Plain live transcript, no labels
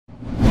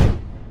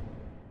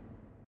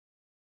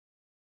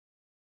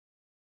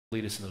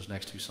lead us in those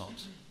next two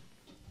songs.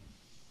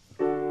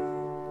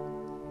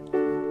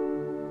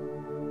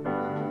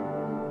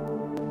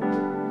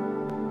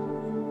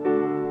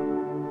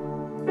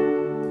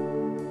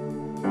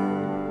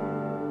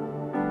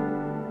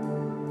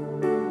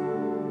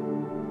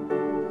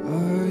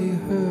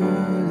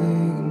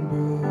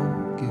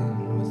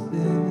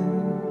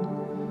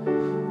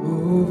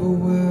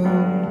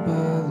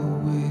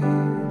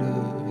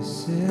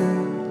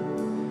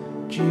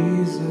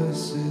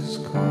 Jesus is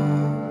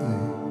calling.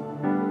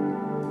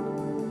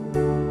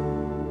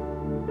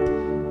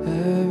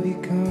 Have you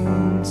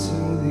come to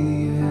the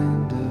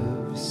end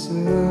of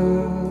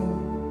yourself?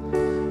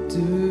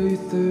 Do you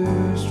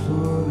thirst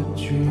for a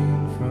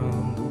drink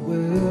from the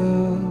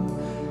well?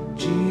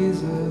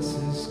 Jesus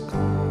is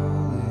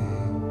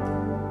calling.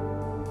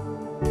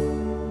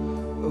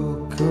 Oh,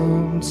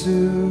 come to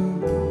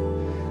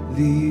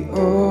the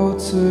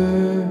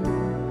altar.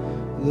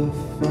 The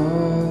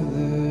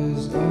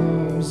Father's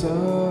arms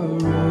are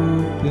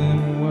open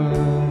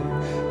wide.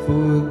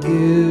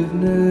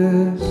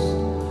 Forgiveness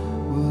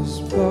was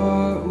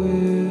bought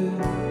with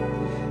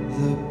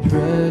the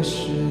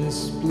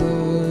precious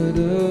blood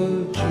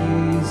of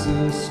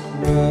Jesus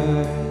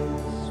Christ.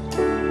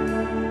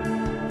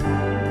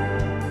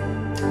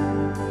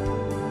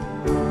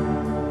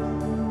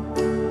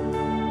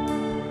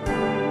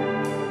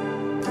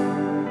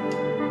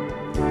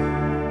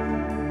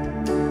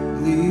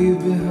 Leave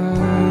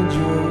behind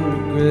your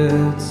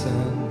regrets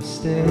and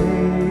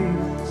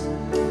mistakes.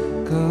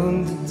 Come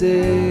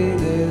today,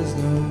 there's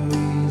no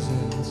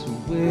reason to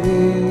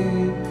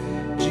wait.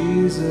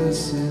 Jesus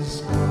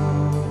is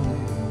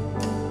calling.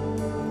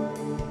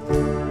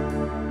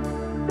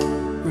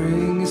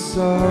 Bring your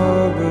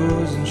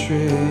sorrows and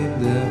trade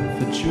them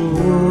for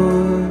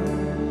joy.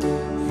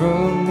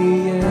 From the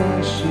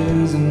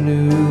ashes a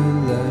new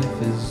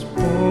life is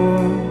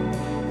born.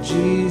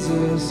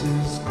 Jesus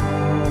is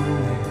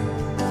calling.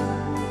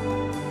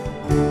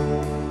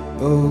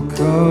 Oh,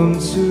 come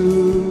to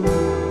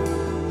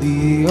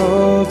the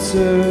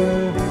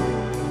altar.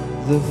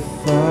 The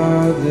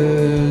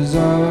Father's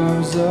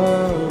arms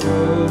are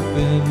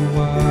open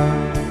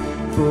wide.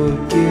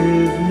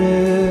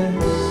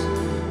 Forgiveness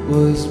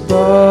was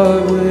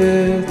bought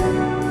with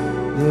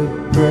the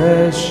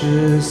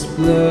precious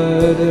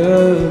blood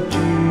of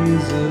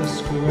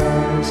Jesus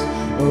Christ.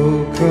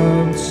 Oh,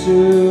 come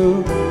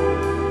to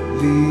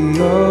the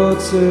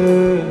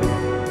altar.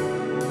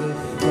 The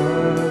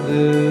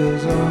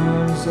Father's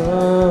arms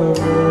are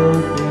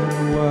open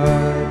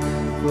wide.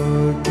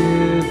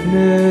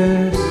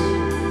 Forgiveness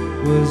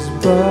was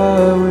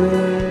bought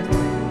with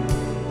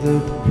the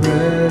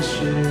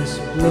precious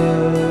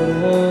blood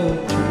of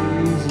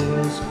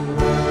Jesus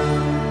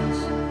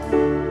Christ.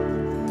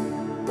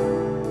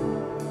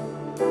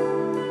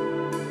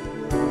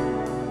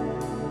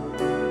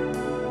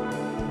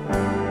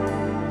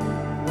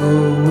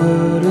 Oh,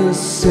 what a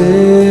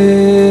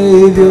Savior.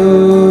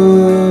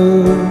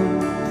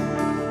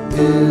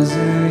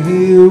 Isn't He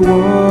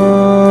wonderful?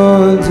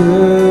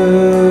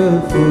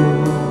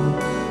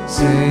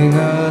 Sing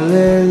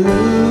hallelujah,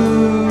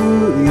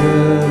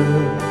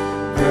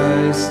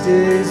 Christ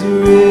is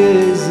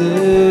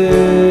risen.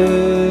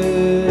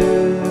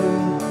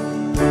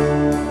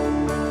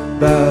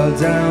 Bow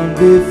down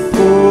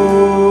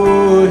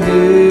before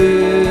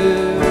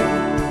Him,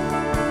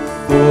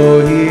 for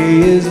He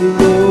is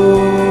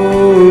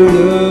Lord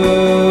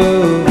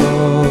of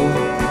all.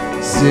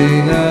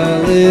 Sing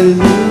hallelujah,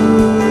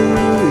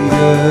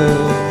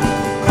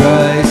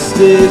 Christ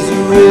is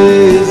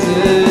risen.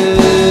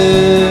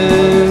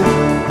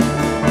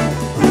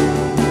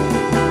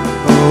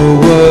 Oh,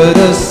 what a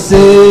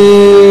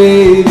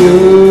Savior.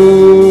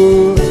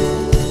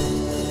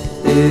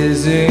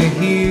 Isn't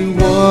He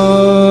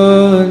wonderful?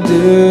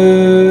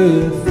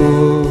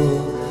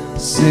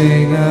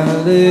 Sing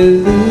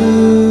hallelujah,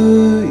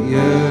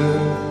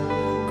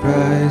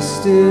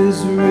 Christ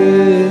is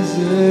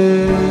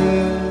risen.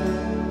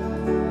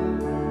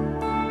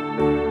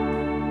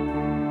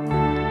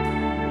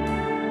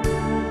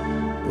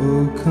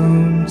 Oh,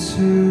 come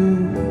to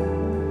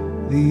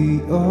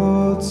the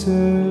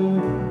altar.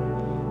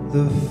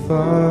 The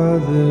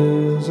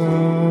Father's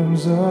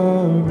arms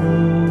are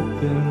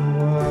open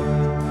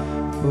wide.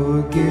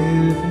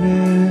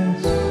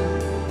 Forgiveness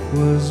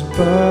was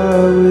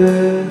bought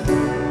with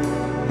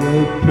the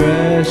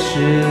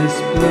precious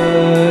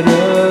blood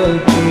of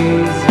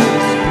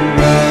Jesus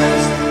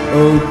Christ.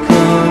 Oh,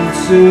 come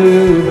to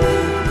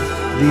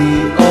the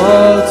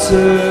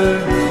altar.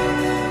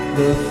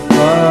 The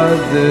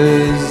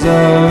Father's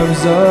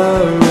arms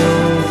are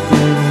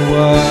open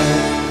wide.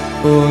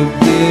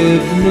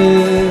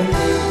 Forgiveness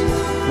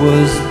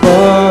was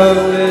bought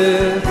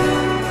with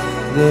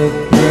the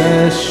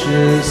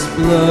precious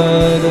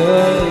blood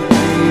of